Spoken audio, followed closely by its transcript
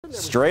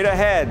Straight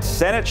ahead,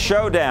 Senate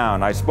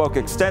Showdown. I spoke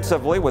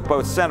extensively with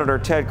both Senator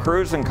Ted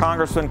Cruz and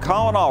Congressman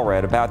Colin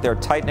Allred about their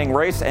tightening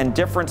race and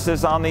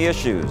differences on the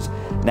issues.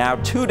 Now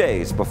 2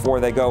 days before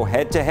they go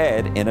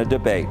head-to-head in a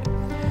debate.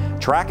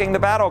 Tracking the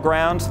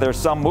battlegrounds, there's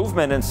some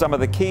movement in some of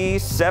the key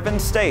 7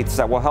 states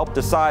that will help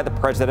decide the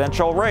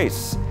presidential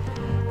race.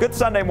 Good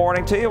Sunday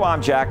morning to you.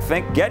 I'm Jack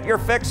Fink. Get your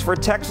fix for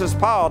Texas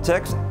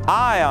politics.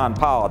 Eye on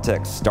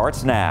Politics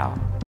starts now.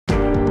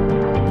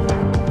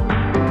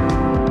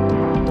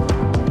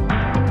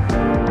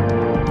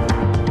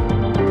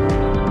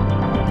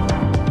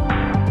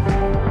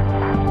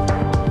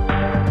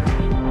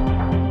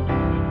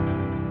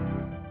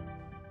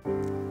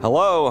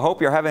 Hello,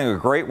 hope you're having a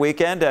great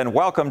weekend and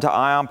welcome to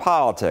Eye on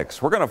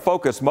Politics. We're going to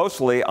focus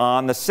mostly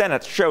on the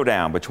Senate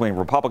showdown between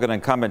Republican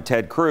incumbent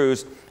Ted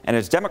Cruz and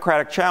his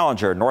Democratic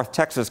challenger, North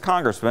Texas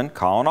Congressman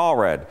Colin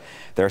Allred.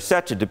 They're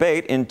set to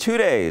debate in 2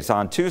 days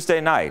on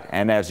Tuesday night,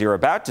 and as you're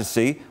about to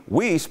see,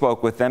 we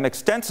spoke with them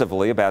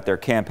extensively about their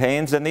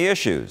campaigns and the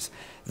issues.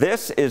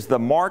 This is the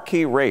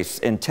marquee race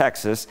in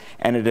Texas,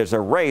 and it is a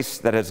race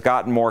that has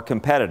gotten more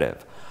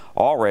competitive.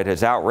 Allred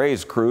has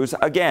outraised Cruz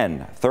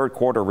again. Third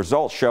quarter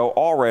results show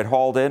Allred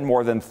hauled in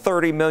more than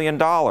 $30 million,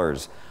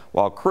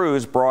 while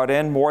Cruz brought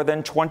in more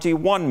than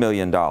 $21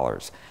 million.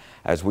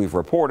 As we've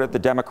reported, the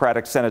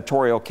Democratic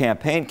Senatorial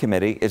Campaign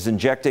Committee is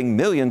injecting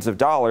millions of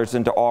dollars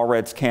into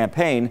Allred's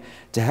campaign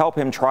to help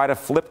him try to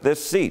flip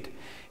this seat.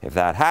 If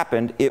that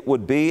happened, it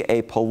would be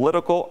a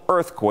political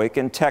earthquake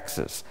in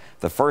Texas,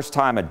 the first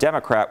time a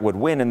Democrat would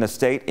win in the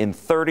state in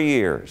 30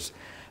 years.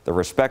 The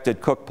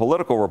respected Cook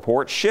Political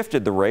Report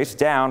shifted the race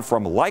down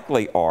from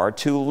likely R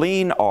to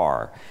lean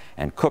R.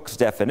 And Cook's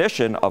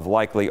definition of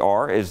likely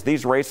R is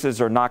these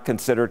races are not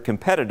considered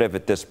competitive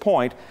at this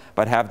point,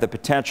 but have the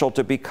potential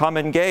to become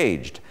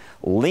engaged.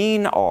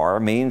 Lean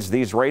R means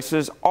these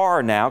races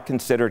are now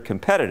considered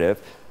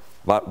competitive,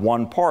 but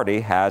one party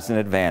has an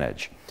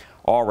advantage.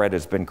 Allred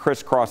has been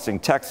crisscrossing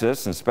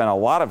Texas and spent a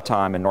lot of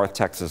time in North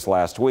Texas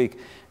last week,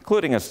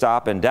 including a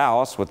stop in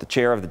Dallas with the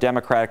chair of the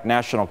Democratic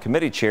National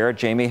Committee Chair,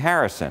 Jamie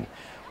Harrison.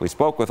 We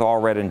spoke with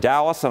Allred in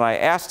Dallas, and I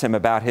asked him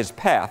about his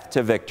path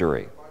to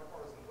victory.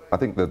 I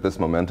think that this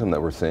momentum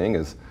that we're seeing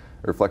is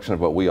a reflection of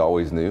what we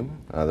always knew,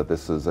 that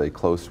this is a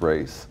close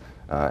race.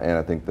 And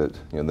I think that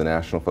the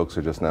national folks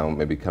are just now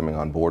maybe coming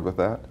on board with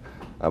that.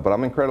 But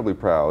I'm incredibly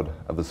proud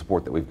of the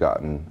support that we've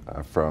gotten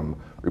from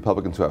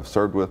Republicans who I've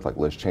served with, like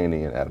Liz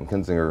Cheney and Adam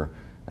Kinzinger.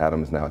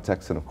 Adam is now a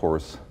Texan, of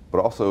course, but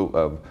also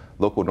of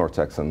local North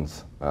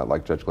Texans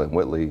like Judge Glenn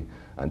Whitley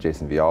and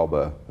Jason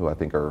Villalba, who I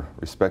think are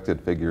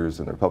respected figures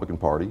in the Republican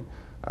Party,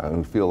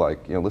 who feel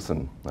like,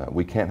 listen,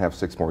 we can't have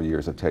 6 more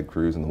years of Ted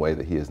Cruz in the way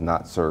that he has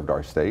not served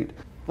our state.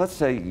 Let's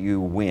say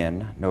you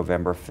win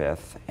November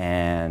 5th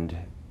and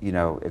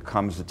it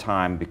comes a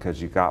time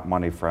because you got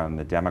money from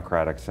the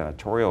Democratic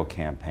Senatorial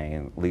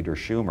Campaign, Leader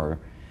Schumer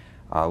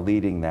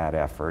leading that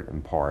effort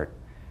in part.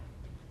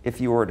 If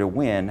you were to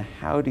win,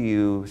 how do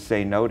you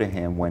say no to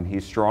him when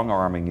he's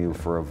strong-arming you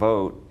for a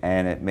vote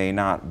and it may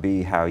not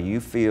be how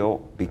you feel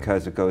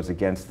because it goes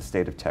against the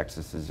state of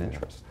Texas's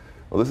interest?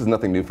 Well, this is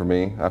nothing new for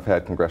me. I've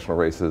had congressional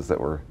races that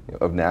were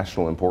of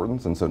national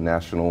importance, and so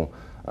national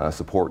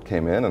support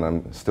came in, and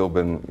I'm still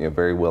been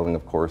very willing,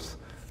 of course,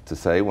 to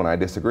say when I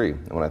disagree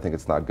and when I think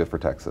it's not good for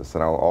Texas,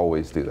 and I'll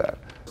always do that.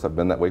 So I've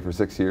been that way for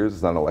 6 years.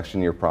 It's not an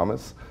election year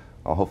promise.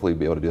 I'll hopefully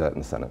be able to do that in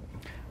the Senate.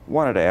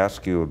 Wanted to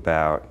ask you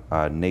about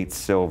Nate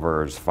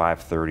Silver's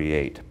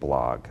 538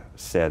 blog.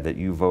 Said that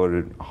you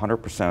voted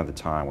 100% of the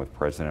time with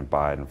President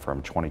Biden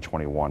from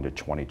 2021 to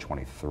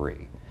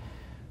 2023.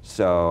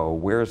 So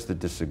where's the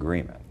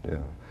disagreement? Yeah.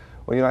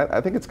 Well, I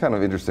think it's kind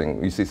of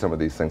interesting. You see some of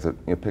these things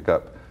that pick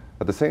up.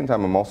 At the same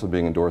time, I'm also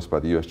being endorsed by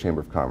the U.S.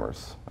 Chamber of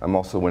Commerce. I'm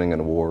also winning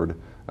an award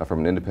from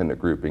an independent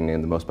group being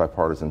named the most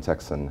bipartisan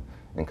Texan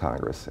in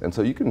Congress. And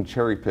so you can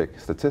cherry pick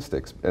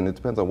statistics, and it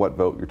depends on what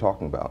vote you're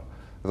talking about.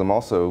 Because I'm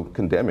also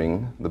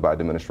condemning the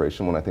Biden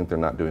administration when I think they're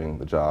not doing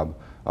the job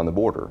on the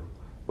border.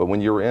 But when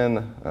you're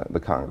in the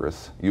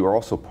Congress, you are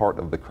also part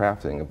of the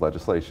crafting of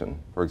legislation.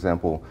 For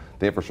example,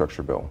 the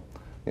infrastructure bill.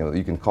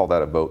 You can call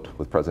that a vote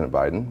with President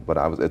Biden, but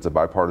it's a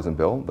bipartisan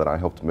bill that I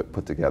helped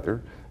put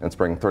together and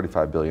bring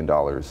 $35 billion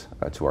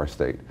to our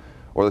state.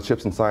 Or the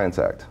CHIPS and Science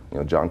Act.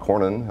 John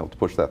Cornyn helped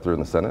push that through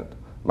in the Senate.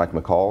 Mike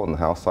McCall on the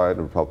House side,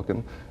 a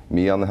Republican.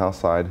 Me on the House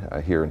side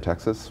here in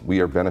Texas.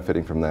 We are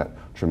benefiting from that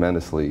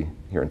tremendously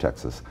here in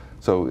Texas.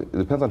 So it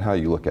depends on how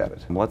you look at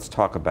it. Let's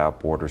talk about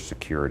border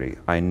security.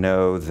 I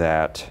know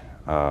that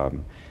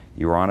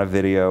you were on a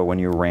video when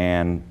you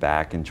ran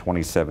back in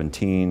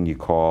 2017. You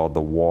called the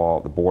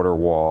border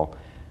wall,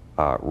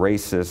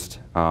 racist,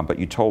 but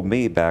you told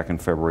me back in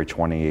February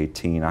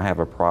 2018, I have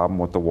a problem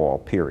with the wall,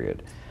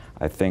 period.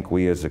 I think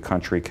we as a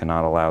country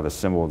cannot allow the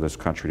symbol of this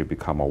country to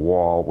become a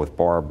wall with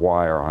barbed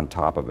wire on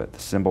top of it. The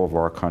symbol of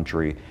our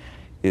country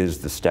is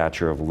the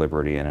Statue of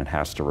Liberty, and it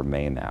has to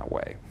remain that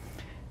way.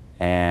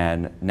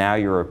 And now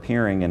you're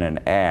appearing in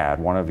an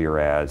ad, one of your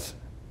ads,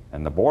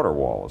 and the border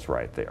wall is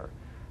right there.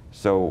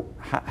 So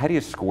how do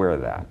you square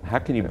that? How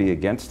can you be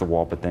against the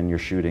wall, but then you're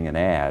shooting an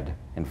ad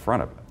in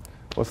front of it?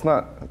 Well, it's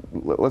not,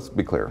 let's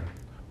be clear.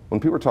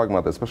 When people are talking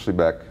about this, especially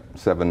back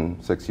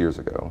 6 years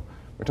ago,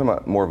 we're talking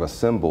about more of a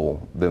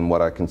symbol than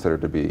what I consider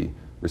to be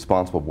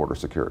responsible border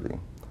security.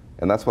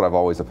 And that's what I've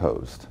always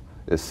opposed,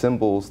 is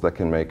symbols that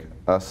can make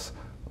us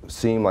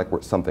seem like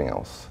we're something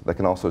else, that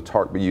can also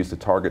be used to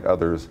target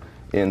others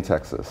in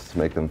Texas, to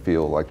make them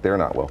feel like they're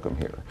not welcome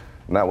here.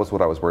 And that was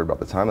what I was worried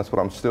about at the time. That's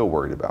what I'm still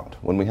worried about.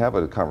 When we have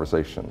a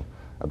conversation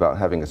about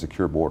having a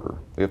secure border,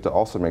 we have to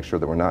also make sure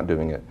that we're not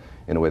doing it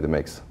in a way that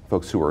makes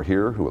folks who are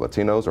here, who are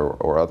Latinos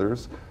or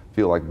others,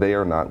 feel like they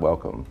are not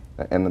welcome.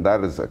 And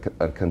that is a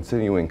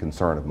continuing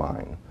concern of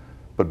mine.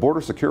 But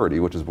border security,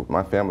 which is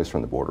my family's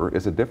from the border,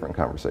 is a different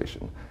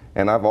conversation.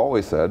 And I've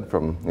always said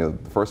from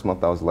the first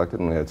month I was elected,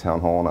 when we had a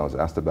town hall and I was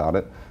asked about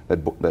it,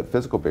 that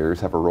physical barriers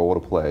have a role to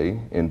play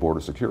in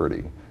border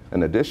security,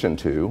 in addition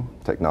to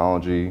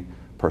technology,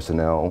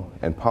 personnel,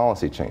 and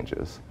policy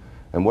changes.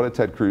 And what did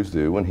Ted Cruz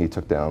do when he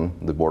took down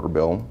the border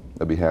bill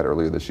that we had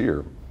earlier this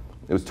year?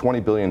 It was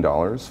 $20 billion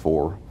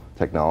for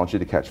technology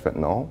to catch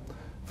fentanyl,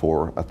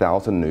 for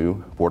 1,000 new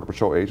Border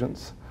Patrol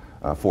agents,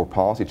 for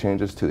policy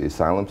changes to the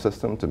asylum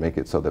system to make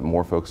it so that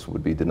more folks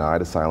would be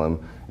denied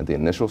asylum at the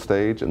initial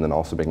stage, and then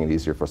also making it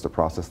easier for us to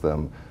process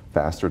them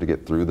faster to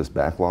get through this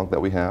backlog that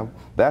we have.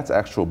 That's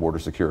actual border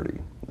security.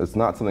 It's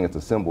not something that's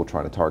a symbol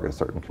trying to target a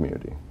certain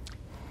community.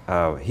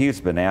 He's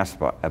been asked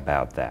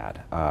about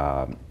that,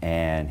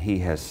 and he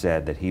has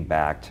said that he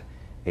backed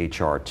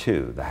H.R.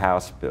 2, the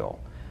House bill,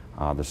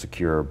 the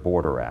Secure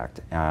Border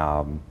Act.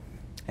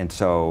 And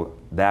so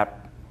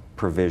that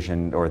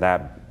provision, or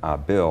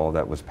that bill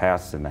that was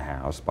passed in the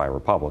House by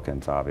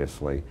Republicans,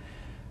 obviously,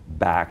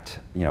 backed,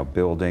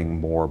 building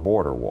more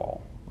border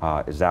wall.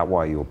 Is that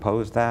why you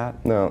opposed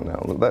that? No.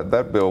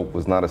 That bill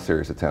was not a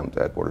serious attempt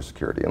at border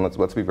security. And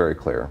let's be very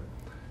clear.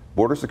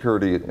 Border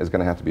security is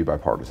going to have to be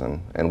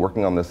bipartisan, and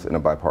working on this in a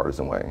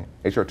bipartisan way.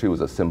 H.R. 2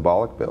 was a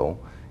symbolic bill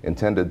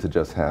intended to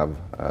just have,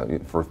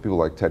 for people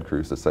like Ted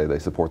Cruz to say they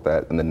support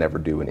that and then never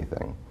do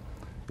anything.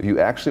 If you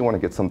actually want to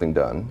get something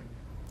done,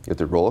 you have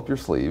to roll up your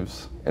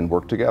sleeves and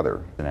work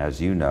together. And as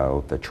you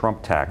know, the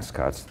Trump tax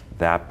cuts,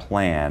 that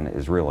plan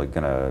is really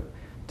going to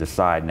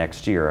decide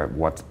next year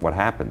what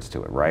happens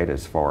to it, right?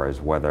 As far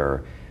as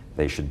whether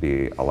they should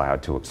be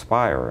allowed to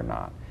expire or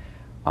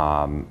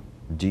not.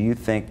 Do you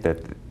think that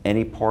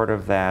any part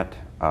of that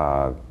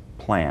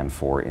plan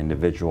for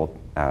individual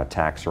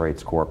tax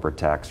rates, corporate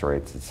tax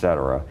rates, et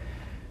cetera,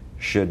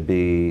 should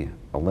be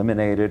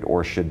eliminated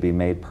or should be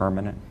made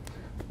permanent?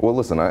 Well,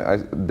 listen, I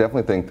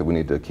definitely think that we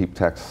need to keep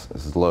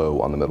taxes low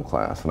on the middle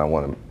class, and I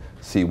want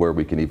to see where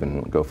we can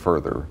even go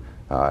further,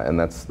 and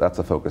that's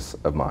a focus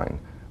of mine.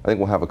 I think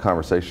we'll have a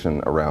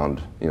conversation around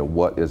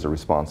what is a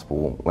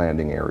responsible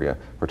landing area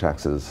for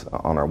taxes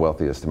on our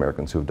wealthiest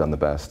Americans who have done the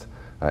best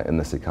in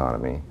this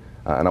economy.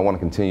 And I want to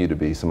continue to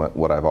be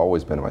what I've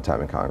always been in my time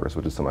in Congress,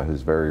 which is somebody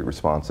who's very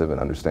responsive and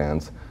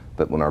understands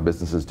that when our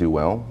businesses do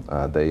well,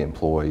 they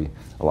employ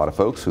a lot of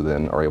folks who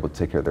then are able to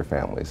take care of their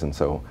families. And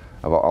so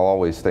I'll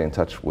always stay in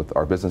touch with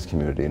our business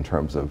community in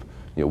terms of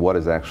what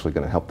is actually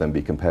going to help them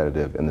be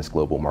competitive in this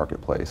global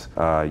marketplace.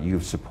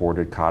 You've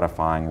supported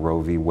codifying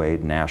Roe v.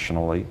 Wade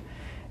nationally,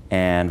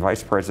 and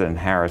Vice President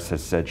Harris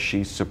has said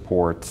she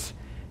supports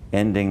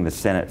ending the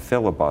Senate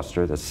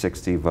filibuster, the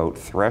 60-vote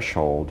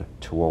threshold,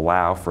 to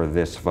allow for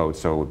this vote,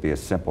 so it would be a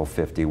simple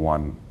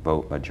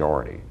 51-vote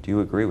majority. Do you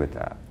agree with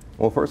that?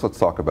 Well, first let's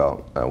talk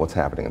about what's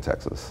happening in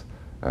Texas,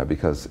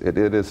 because it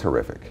is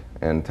horrific,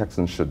 and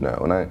Texans should know.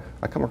 And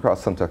I come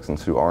across some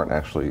Texans who aren't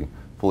actually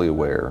fully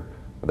aware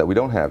that we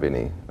don't have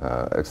any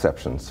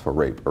exceptions for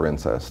rape or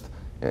incest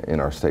in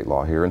our state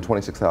law here, and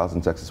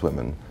 26,000 Texas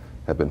women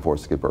have been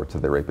forced to give birth to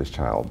their rapist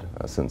child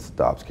since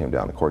Dobbs came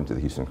down, according to the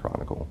Houston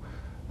Chronicle.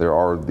 There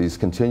are these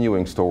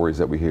continuing stories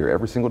that we hear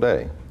every single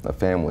day of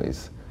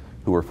families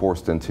who are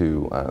forced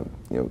into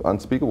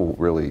unspeakable,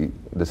 really,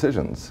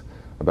 decisions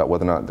about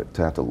whether or not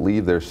to have to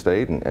leave their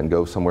state and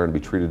go somewhere and be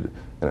treated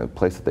in a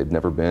place that they've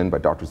never been by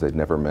doctors they've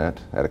never met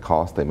at a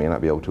cost they may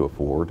not be able to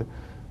afford,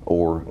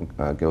 or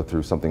go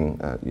through something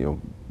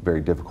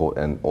very difficult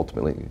and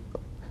ultimately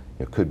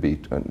could be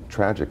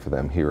tragic for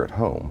them here at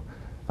home.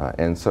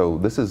 And so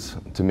this is,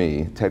 to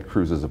me, Ted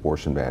Cruz's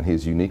abortion ban. He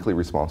is uniquely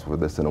responsible for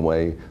this in a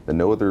way that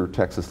no other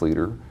Texas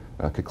leader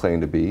could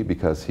claim to be,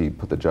 because he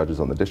put the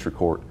judges on the district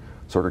court,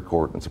 circuit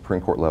court, and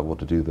Supreme Court level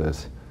to do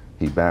this.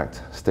 He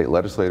backed state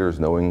legislators,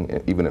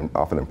 knowing,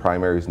 often in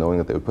primaries, knowing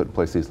that they would put in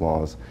place these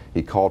laws.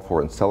 He called for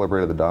and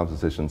celebrated the Dobbs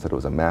decision, said it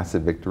was a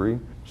massive victory.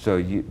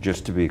 So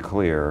just to be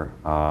clear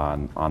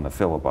on the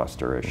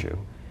filibuster issue,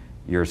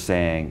 you're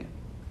saying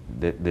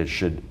that this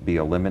should be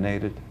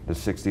eliminated, the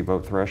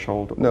 60-vote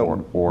threshold?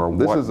 No, or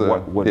this what, is a,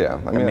 what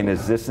yeah. I mean,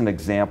 is this an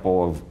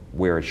example of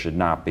where it should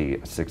not be a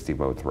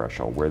 60-vote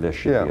threshold, where this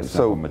should be a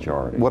simple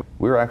majority?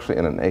 We're actually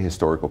in an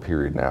ahistorical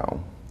period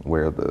now,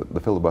 where the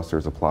filibuster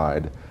is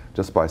applied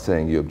just by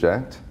saying you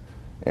object,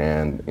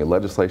 and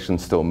legislation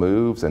still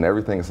moves, and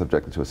everything is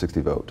subjected to a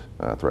 60-vote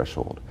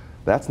threshold.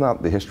 That's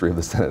not the history of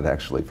the Senate,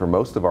 actually. For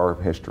most of our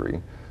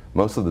history,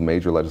 Most of the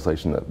major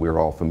legislation that we're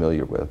all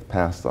familiar with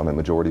passed on a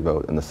majority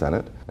vote in the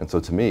Senate. And so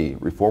to me,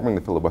 reforming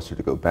the filibuster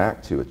to go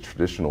back to a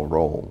traditional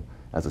role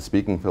as a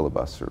speaking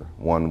filibuster,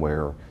 one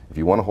where if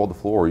you want to hold the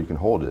floor, you can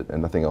hold it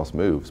and nothing else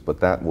moves,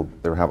 but that will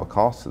have a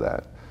cost to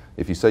that.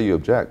 If you say you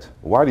object,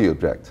 why do you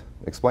object?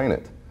 Explain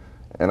it.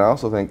 And I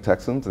also think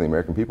Texans and the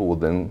American people will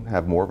then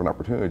have more of an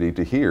opportunity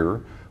to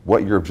hear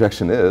what your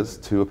objection is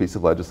to a piece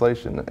of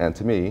legislation. And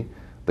to me,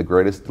 the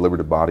greatest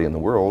deliberative body in the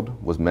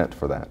world was meant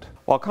for that.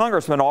 While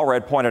Congressman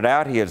Allred pointed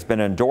out he has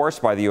been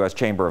endorsed by the U.S.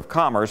 Chamber of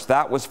Commerce,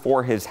 that was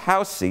for his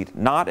House seat,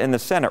 not in the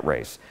Senate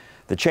race.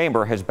 The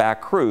Chamber has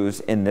backed Cruz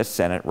in this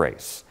Senate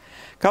race.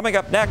 Coming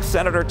up next,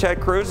 Senator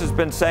Ted Cruz has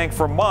been saying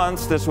for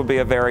months this will be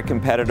a very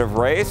competitive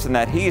race and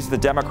that he's the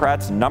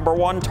Democrats'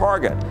 #1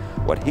 target.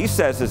 What he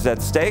says is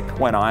at stake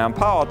when Eye on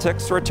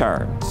Politics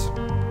returns.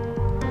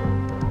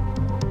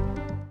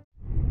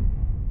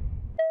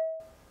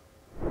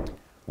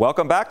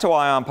 Welcome back to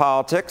Eye on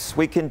Politics.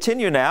 We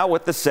continue now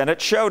with the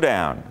Senate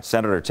Showdown.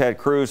 Senator Ted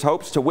Cruz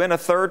hopes to win a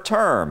third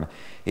term.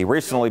 He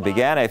recently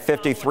began a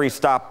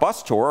 53-stop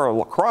bus tour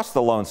across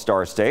the Lone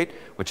Star State,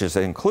 which has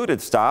included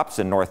stops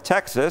in North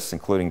Texas,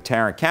 including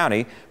Tarrant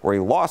County, where he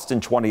lost in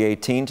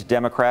 2018 to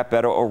Democrat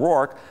Beto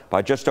O'Rourke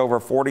by just over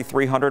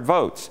 4,300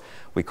 votes.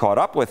 We caught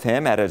up with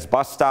him at his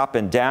bus stop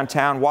in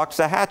downtown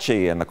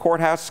Waxahachie in the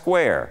Courthouse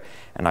Square.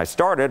 And I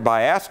started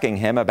by asking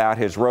him about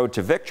his road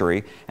to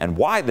victory and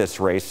why this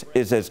race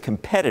is as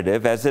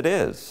competitive as it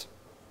is.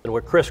 And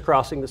we're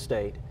crisscrossing the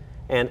state.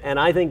 And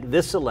I think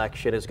this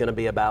election is going to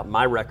be about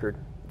my record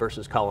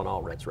versus Colin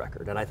Allred's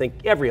record. And I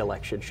think every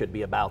election should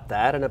be about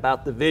that and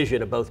about the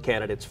vision of both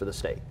candidates for the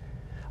state.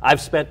 I've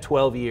spent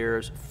 12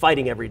 years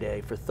fighting every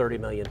day for 30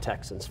 million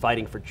Texans,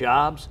 fighting for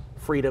jobs,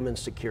 freedom, and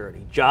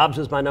security. Jobs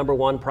is my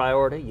 #1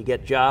 priority. You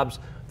get jobs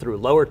through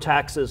lower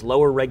taxes,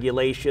 lower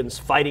regulations,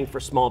 fighting for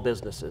small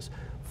businesses.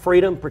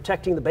 Freedom,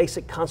 protecting the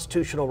basic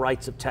constitutional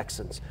rights of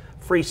Texans.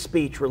 Free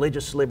speech,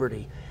 religious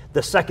liberty,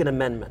 the Second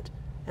Amendment.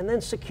 And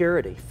then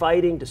security,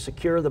 fighting to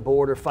secure the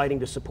border, fighting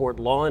to support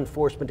law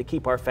enforcement to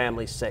keep our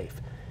families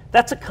safe.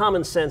 That's a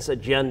common sense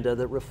agenda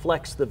that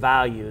reflects the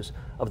values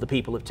of the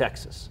people of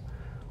Texas.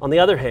 On the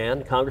other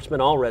hand, Congressman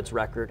Allred's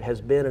record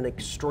has been an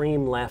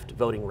extreme left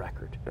voting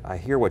record. I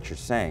hear what you're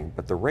saying,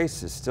 but the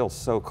race is still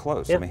so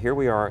close. Yeah. I mean, here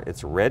we are,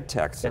 it's red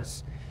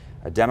Texas.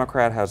 Yeah. A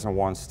Democrat hasn't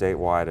won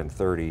statewide in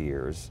 30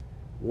 years.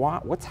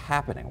 What's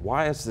happening?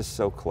 Why is this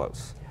so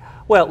close?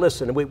 Well,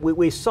 listen,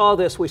 we saw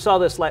this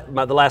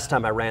the last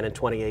time I ran in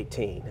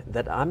 2018,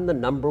 that I'm the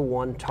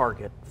 #1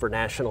 target for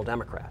national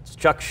Democrats.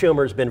 Chuck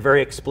Schumer's been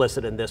very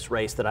explicit in this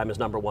race that I'm his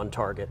 #1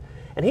 target.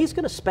 And he's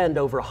going to spend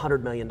over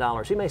 $100 million.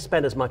 He may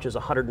spend as much as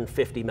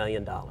 $150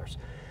 million.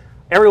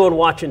 Everyone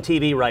watching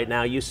TV right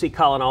now, you see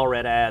Colin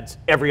Allred ads,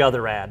 every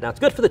other ad. Now, it's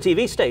good for the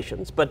TV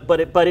stations, but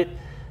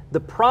the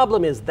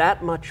problem is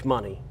that much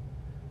money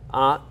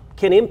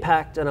can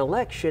impact an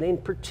election, in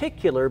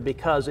particular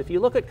because if you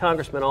look at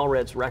Congressman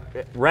Allred's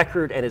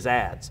record and his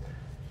ads,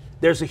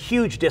 there's a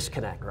huge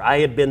disconnect. I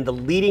had been the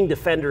leading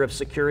defender of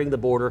securing the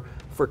border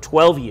for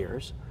 12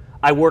 years.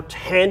 I worked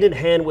hand in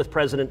hand with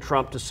President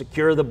Trump to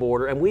secure the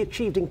border, and we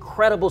achieved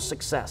incredible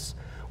success.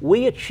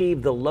 We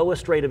achieved the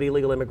lowest rate of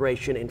illegal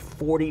immigration in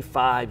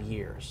 45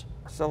 years.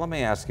 So let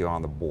me ask you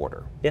on the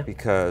border, Yeah.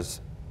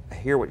 because I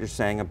hear what you're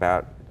saying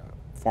about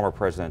former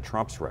President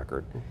Trump's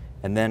record,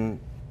 and then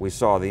we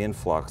saw the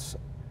influx.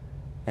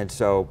 And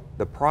so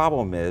the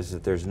problem is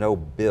that there's no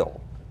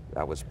bill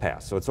that was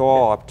passed. So it's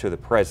all up to the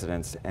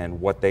presidents and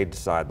what they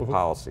decide the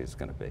policy is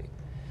going to be.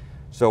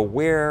 So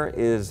where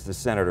is the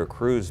Senator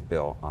Cruz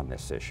bill on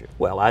this issue?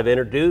 Well, I've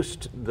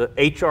introduced the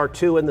H.R.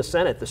 2 in the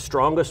Senate, the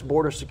strongest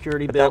border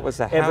security bill that was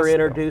a ever House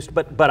introduced.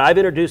 But I've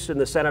introduced it in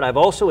the Senate. I've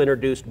also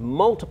introduced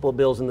multiple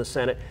bills in the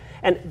Senate.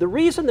 And the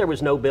reason there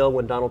was no bill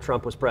when Donald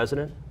Trump was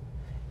president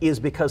is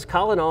because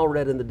Colin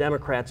Allred and the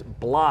Democrats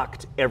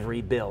blocked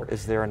every bill.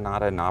 Is there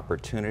not an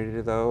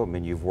opportunity, though? I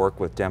mean, you've worked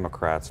with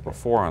Democrats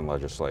before on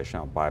legislation,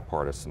 on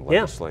bipartisan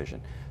legislation.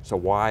 Yeah. So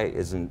why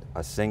isn't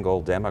a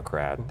single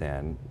Democrat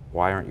then,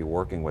 why aren't you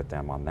working with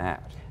them on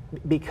that?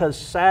 Because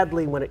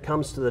sadly, when it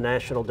comes to the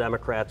national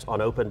Democrats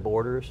on open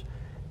borders,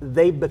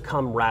 they've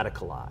become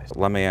radicalized.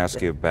 Let me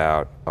ask you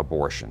about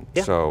abortion.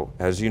 Yeah. So,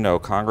 as you know,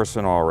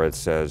 Congressman Allred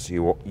says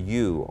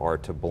you are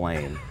to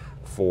blame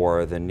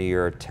for the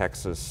near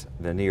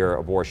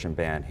abortion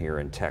ban here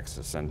in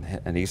Texas.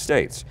 And he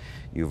states,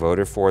 you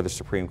voted for the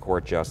Supreme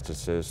Court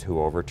justices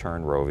who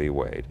overturned Roe v.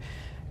 Wade.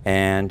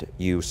 And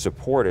you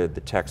supported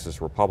the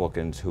Texas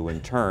Republicans who in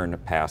turn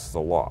passed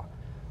the law.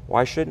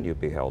 Why shouldn't you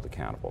be held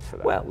accountable for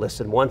that? Well,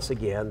 listen, once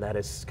again, that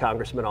is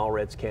Congressman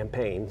Allred's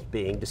campaign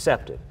being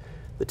deceptive.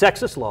 The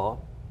Texas law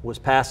was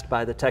passed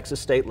by the Texas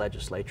state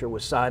legislature,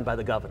 was signed by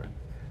the governor.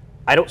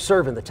 I don't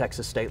serve in the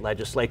Texas state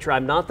legislature.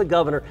 I'm not the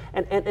governor.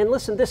 And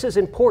listen, this is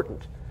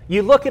important.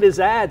 You look at his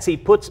ads, he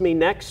puts me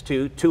next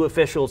to two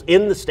officials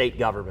in the state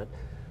government.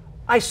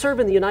 I serve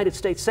in the United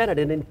States Senate,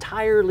 an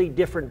entirely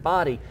different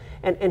body.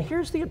 And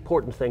here's the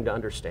important thing to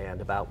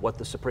understand about what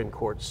the Supreme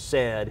Court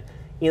said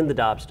in the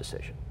Dobbs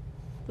decision.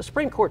 The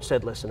Supreme Court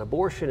said, listen,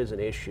 abortion is an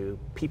issue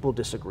people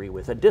disagree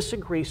with, and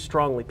disagree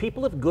strongly.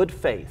 People of good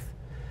faith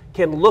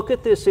can look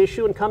at this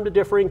issue and come to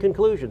differing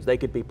conclusions. They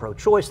could be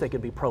pro-choice, they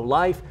could be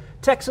pro-life.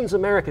 Texans,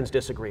 Americans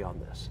disagree on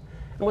this.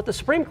 And what the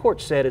Supreme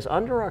Court said is,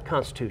 under our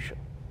Constitution,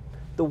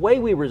 the way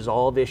we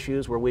resolve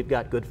issues where we've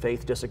got good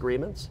faith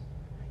disagreements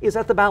is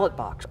at the ballot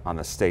box. On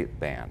the state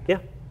ban. Yeah.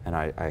 And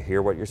I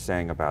hear what you're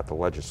saying about the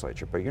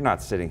legislature, but you're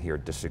not sitting here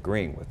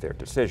disagreeing with their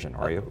decision,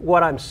 are you?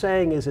 What I'm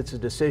saying is it's a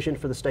decision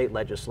for the state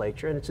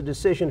legislature, and it's a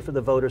decision for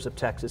the voters of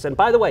Texas. And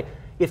by the way,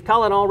 if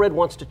Colin Allred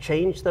wants to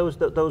change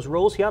those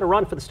rules, he ought to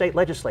run for the state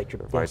legislature.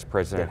 Vice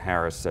President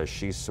Harris says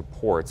she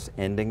supports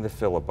ending the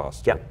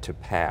filibuster to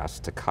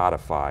pass, to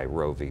codify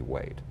Roe v.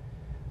 Wade.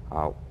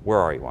 Where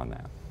are you on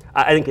that?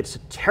 I think it's a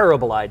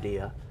terrible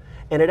idea,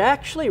 and it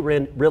actually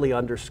really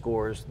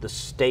underscores the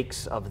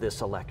stakes of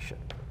this election.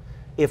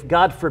 If,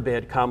 God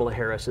forbid, Kamala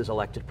Harris is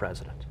elected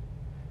president,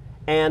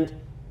 and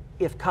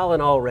if Colin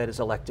Allred is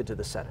elected to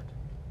the Senate.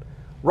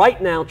 Right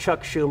now,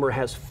 Chuck Schumer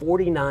has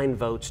 49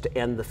 votes to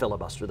end the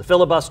filibuster. The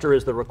filibuster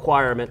is the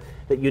requirement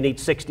that you need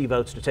 60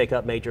 votes to take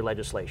up major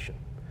legislation.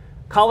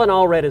 Colin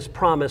Allred has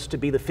promised to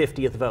be the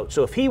 50th vote.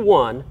 So if he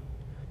won,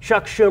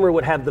 Chuck Schumer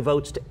would have the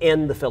votes to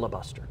end the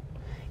filibuster.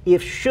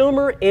 If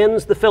Schumer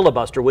ends the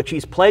filibuster, which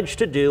he's pledged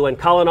to do, and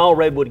Colin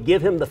Allred would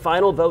give him the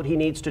final vote he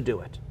needs to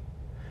do it,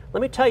 let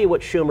me tell you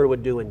what Schumer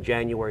would do in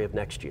January of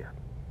next year.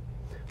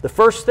 The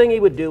first thing he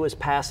would do is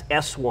pass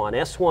S1.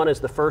 S1 is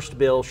the first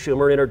bill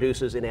Schumer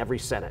introduces in every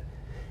Senate.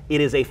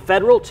 It is a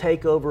federal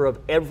takeover of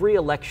every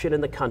election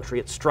in the country.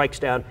 It strikes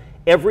down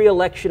every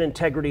election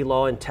integrity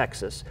law in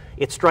Texas.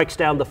 It strikes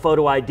down the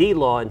photo ID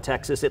law in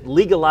Texas. It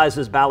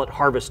legalizes ballot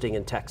harvesting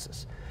in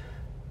Texas.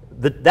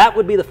 That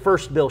would be the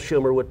first bill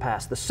Schumer would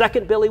pass. The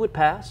second bill he would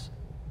pass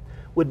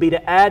would be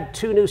to add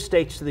 2 new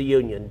states to the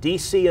Union,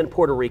 D.C. and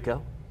Puerto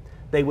Rico.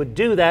 They would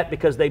do that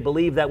because they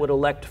believe that would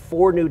elect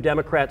 4 new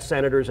Democrat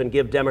senators and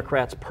give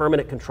Democrats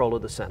permanent control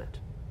of the Senate.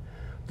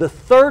 The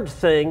third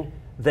thing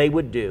they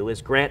would do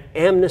is grant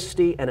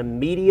amnesty and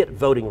immediate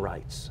voting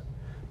rights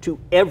to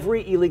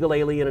every illegal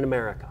alien in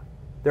America.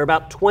 There are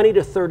about 20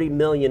 to 30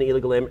 million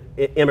illegal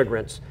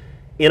immigrants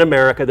in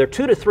America. There are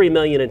 2 to 3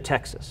 million in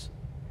Texas.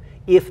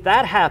 If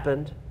that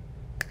happened,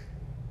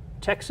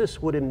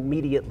 Texas would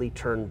immediately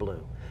turn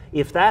blue.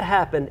 If that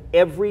happened,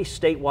 every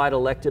statewide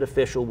elected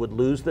official would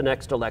lose the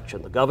next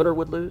election. The governor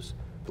would lose,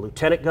 the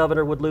lieutenant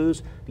governor would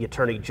lose, the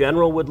attorney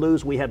general would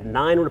lose. We have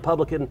 9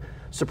 Republican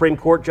Supreme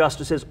Court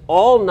justices.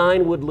 All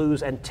 9 would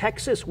lose, and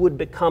Texas would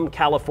become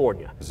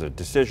California. A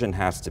decision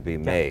has to be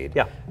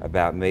made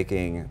about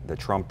making the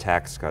Trump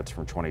tax cuts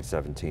from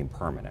 2017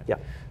 permanent.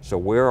 So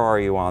where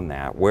are you on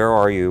that? Where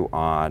are you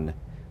on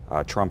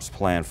Trump's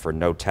plan for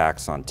no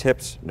tax on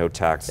tips, no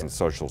tax on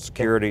Social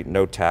Security,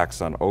 no tax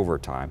on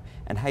overtime,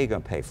 and how are you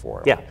going to pay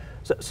for it?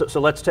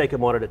 So let's take them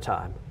one at a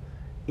time.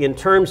 In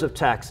terms of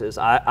taxes,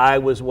 I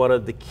was one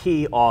of the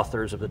key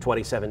authors of the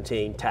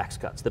 2017 tax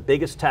cuts, the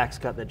biggest tax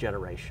cut in a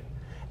generation.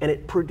 And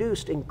it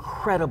produced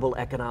incredible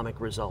economic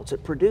results.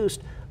 It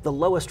produced the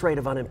lowest rate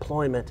of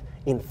unemployment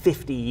in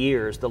 50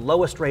 years, the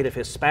lowest rate of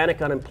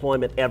Hispanic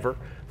unemployment ever,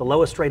 the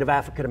lowest rate of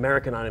African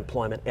American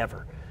unemployment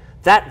ever.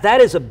 That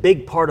is a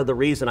big part of the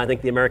reason I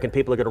think the American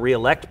people are going to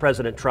re-elect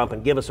President Trump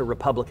and give us a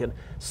Republican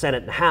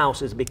Senate and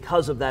House is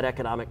because of that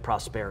economic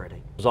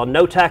prosperity. On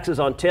no taxes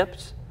on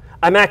tips,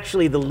 I'm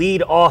actually the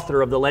lead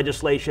author of the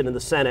legislation in the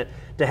Senate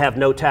to have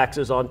no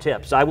taxes on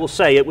tips. I will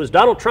say it was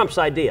Donald Trump's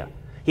idea.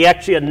 He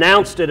actually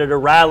announced it at a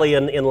rally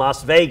in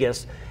Las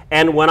Vegas.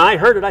 And when I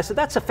heard it, I said,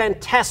 that's a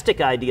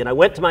fantastic idea. And I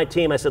went to my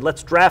team, I said,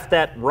 let's draft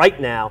that right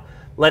now.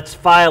 Let's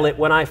file it.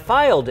 When I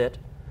filed it,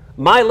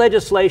 my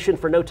legislation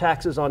for no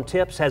taxes on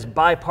tips has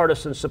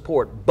bipartisan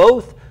support.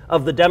 Both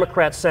of the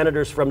Democrat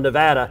senators from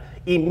Nevada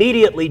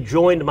immediately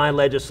joined my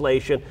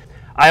legislation.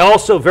 I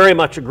also very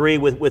much agree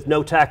with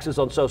no taxes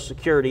on Social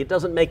Security. It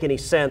doesn't make any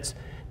sense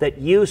that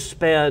you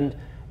spend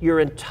your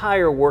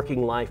entire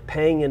working life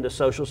paying into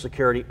Social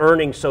Security,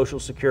 earning Social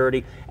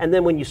Security, and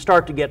then when you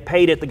start to get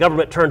paid it, the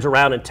government turns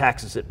around and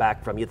taxes it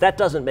back from you. That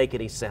doesn't make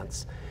any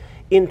sense.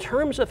 In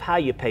terms of how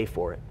you pay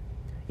for it,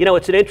 you know,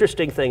 it's an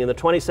interesting thing in the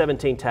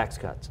 2017 tax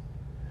cuts.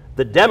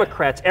 The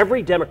Democrats,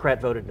 every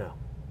Democrat voted no.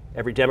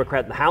 Every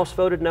Democrat in the House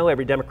voted no.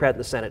 Every Democrat in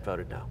the Senate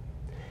voted no.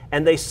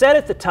 And they said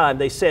at the time,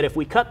 they said if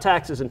we cut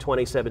taxes in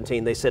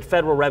 2017, they said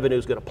federal revenue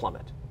is going to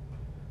plummet.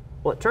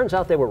 Well, it turns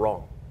out they were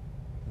wrong.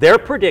 Their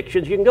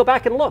predictions, you can go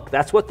back and look,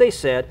 that's what they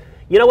said.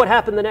 You know what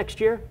happened the next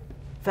year?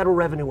 Federal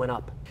revenue went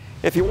up.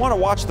 If you want to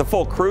watch the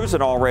full Cruz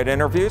and Allred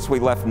interviews, we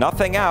left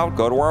nothing out.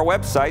 Go to our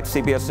website,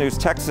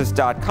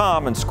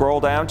 cbsnewstexas.com, and scroll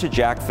down to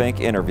Jack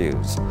Fink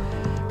interviews.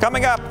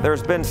 Coming up,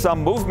 there's been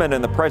some movement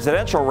in the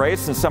presidential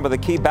race in some of the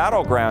key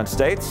battleground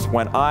states.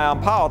 When Eye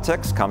on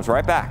Politics comes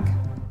right back.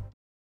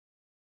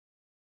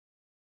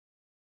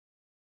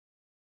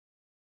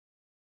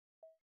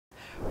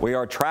 We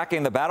are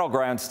tracking the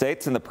battleground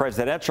states in the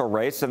presidential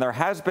race, and there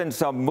has been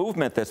some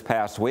movement this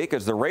past week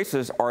as the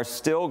races are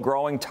still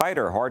growing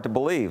tighter. Hard to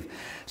believe.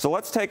 So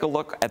let's take a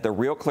look at the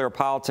Real Clear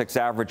Politics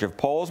average of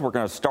polls. We're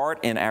going to start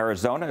in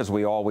Arizona, as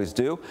we always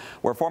do,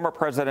 where former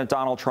President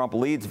Donald Trump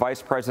leads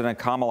Vice President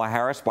Kamala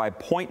Harris by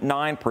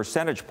 0.9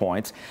 percentage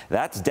points.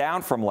 That's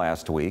down from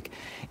last week.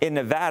 In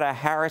Nevada,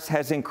 Harris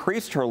has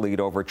increased her lead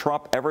over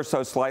Trump ever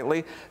so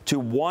slightly to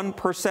 1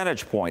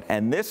 percentage point,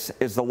 and this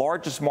is the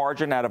largest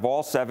margin out of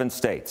all 7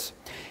 states.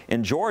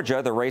 In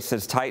Georgia, the race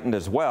has tightened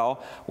as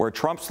well, where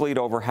Trump's lead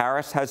over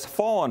Harris has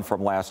fallen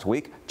from last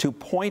week to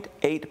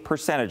 0.8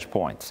 percentage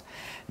points.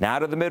 Now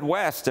to the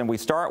Midwest, and we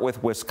start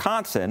with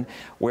Wisconsin,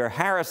 where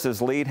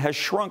Harris's lead has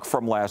shrunk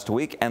from last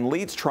week and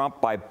leads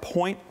Trump by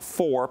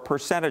 0.4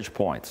 percentage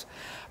points.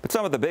 But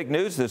some of the big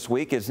news this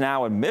week is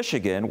now in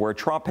Michigan, where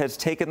Trump has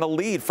taken the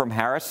lead from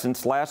Harris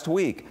since last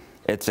week.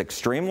 It's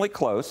extremely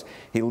close.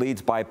 He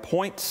leads by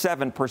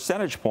 0.7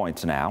 percentage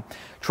points now.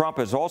 Trump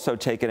has also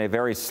taken a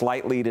very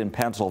slight lead in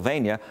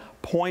Pennsylvania,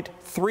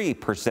 0.3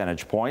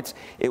 percentage points.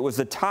 It was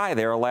a tie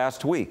there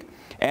last week.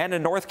 And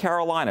in North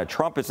Carolina,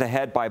 Trump is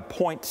ahead by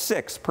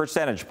 0.6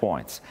 percentage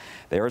points.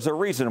 There's a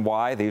reason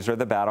why these are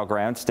the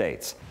battleground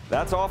states.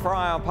 That's all for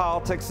Eye on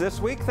Politics this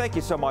week. Thank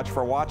you so much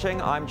for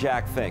watching. I'm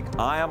Jack Fink.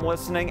 I am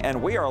listening,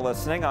 and we are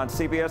listening on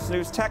CBS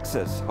News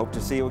Texas. Hope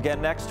to see you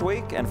again next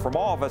week. And from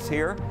all of us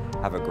here,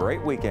 have a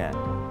great weekend.